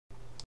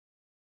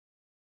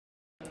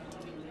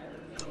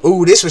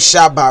Ooh, this was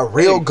shot by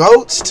real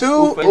goats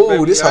too.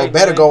 Ooh, this hoe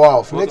better go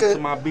off, nigga. To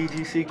my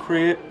BGC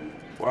crib,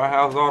 where I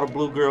house all the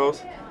blue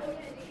girls.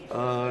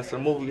 It's a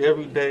movie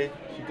every day.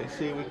 You can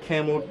see we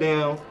camo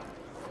down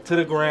to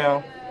the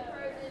ground.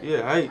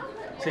 Yeah, hey,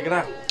 check it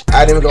out.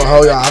 I didn't even gonna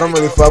hold y'all. I don't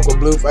really fuck with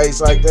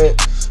Blueface like that.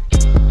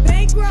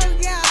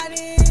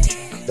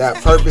 That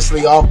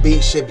purposely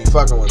offbeat shit be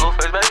fucking with me.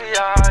 Blueface, baby,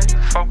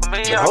 I fuck with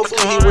me.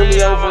 Hopefully he win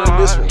me over in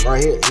this one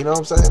right here. You know what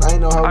I'm saying? I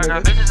ain't know how. I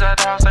got bitches at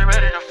the house, they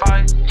ready to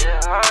fight. Yeah,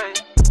 I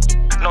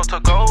no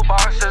to go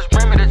boxes,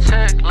 bring me the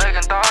check. Leg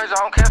and thighs, I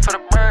don't care for the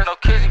brand. No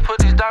kids, you put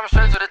these diamonds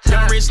straight to the tip.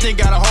 Young rich nigga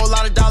got a whole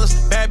lot of dollars.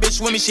 Bad bitch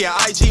with me, she a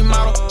IG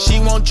model. She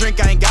won't drink,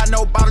 I ain't got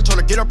no bottle.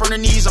 Told her get up on her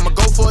knees, I'ma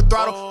go for a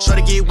throttle.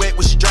 Try to get wet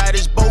when she dry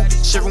this boat.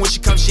 Shivering when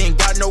she comes, she ain't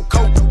got no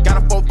coat. Got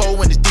a fofo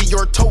and it's D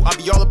your toe. I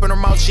be all up in her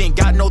mouth, she ain't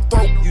got no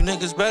throat. You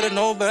niggas better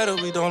know better,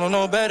 we don't know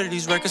no better.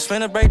 These records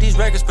finna break these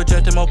records,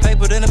 projecting more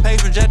paper than a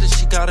page projected.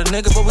 She got a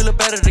nigga, but we look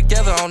better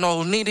together. I don't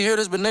know who need to hear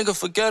this, but nigga,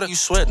 forget her. You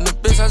sweating the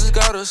bitch, I just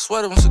got her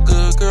sweater. Once a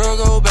good girl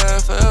go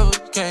bad forever,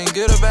 you can't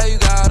get her back, you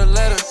gotta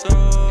let her. So,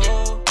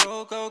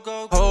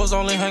 go. Hoes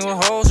only hang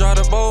with hoes, drive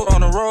the boat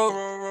on the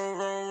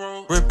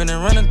road. Ripping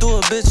and running through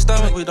a bitch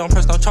stomach. We don't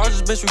press no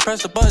charges, bitch, we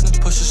press the button.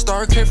 Push a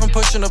star came from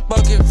pushing a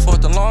bucket.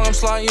 Fourth and long, I'm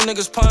sliding, you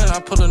niggas punting. I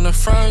pull in the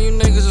front, you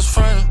niggas is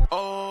fronting.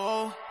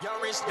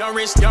 Young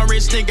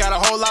rich nigga got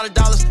a whole lot of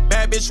dollars.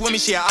 Bad bitch with me,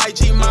 she a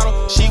IG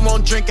model. She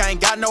won't drink, I ain't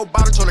got no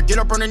bottle. Told her get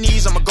up on her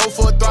knees, I'ma go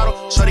for a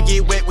throttle. Try to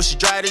get wet when she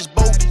dry this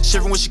boat.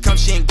 Shivering when she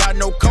comes, she ain't got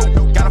no coat.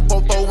 Got a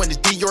fofo and it's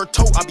D your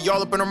toe. I be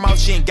all up in her mouth,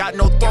 she ain't got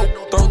no throat.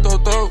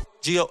 Throat.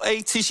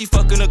 G-O-A-T, she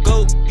fucking a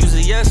goat. Use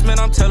a yes, man,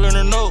 I'm telling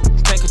her no.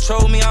 Can't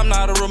control me, I'm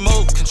not a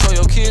remote. Control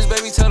your kids,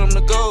 baby, tell them to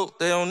go.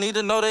 They don't need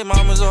to know they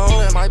mama's a hoe.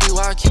 That might be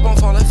why I keep on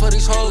falling for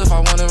these hoes. If I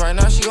want it right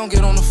now, she gon'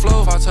 get on the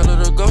floor. If I tell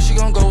her to go, she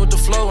gon' go with the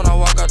flow. When I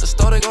walk out the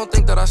store, they gon'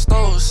 think that I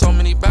stole. So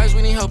many bags,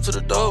 we need help to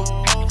the door.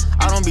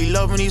 I don't be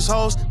loving these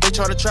hoes. They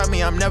try to trap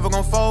me, I'm never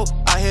gon' fold.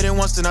 I hit it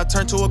once, then I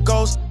turn to a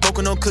ghost.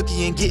 Broken no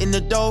cookie and getting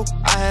the dough.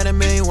 I had a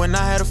million when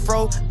I had a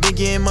fro. Been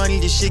getting money,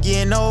 this shit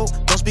getting old.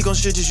 Don't speak on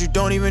shit that you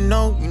don't even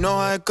know. You know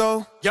how it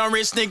go. Young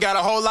rich nigga got a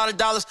whole lot of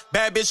dollars.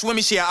 Bad bitch with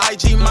me, she a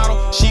IG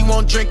model. She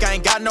won't drink, I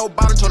ain't got no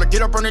bottle. Told her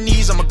get up on her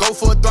knees, I'ma go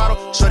for a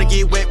throttle. Try to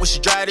get wet when she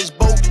dry this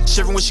boat.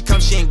 Shivering when she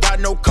comes, she ain't got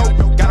no coat.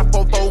 Got a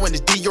fofo and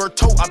it's D your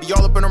toe. I be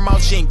all up in her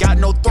mouth, she ain't got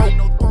no throat.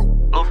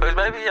 Blueface,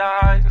 baby,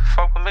 I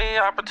fuck with me,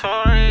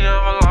 opportunity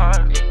of a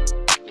life.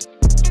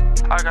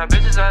 I got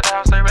bitches at the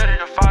house, they ready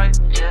to fight.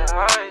 Yeah,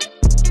 I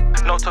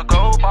no to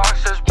go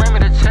boxes, bring me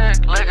the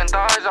check. Leg and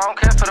thighs, I don't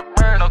care for the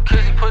brand. No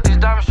kids, you put these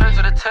diamonds straight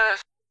to the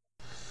test.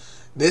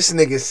 This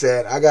nigga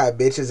said, I got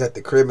bitches at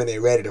the crib and they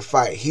ready to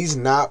fight. He's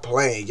not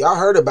playing. Y'all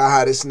heard about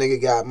how this nigga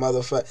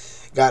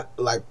got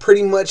like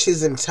pretty much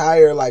his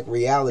entire like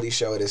reality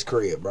show at his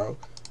crib, bro.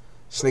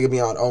 This nigga be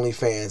on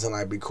OnlyFans and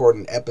like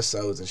recording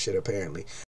episodes and shit apparently.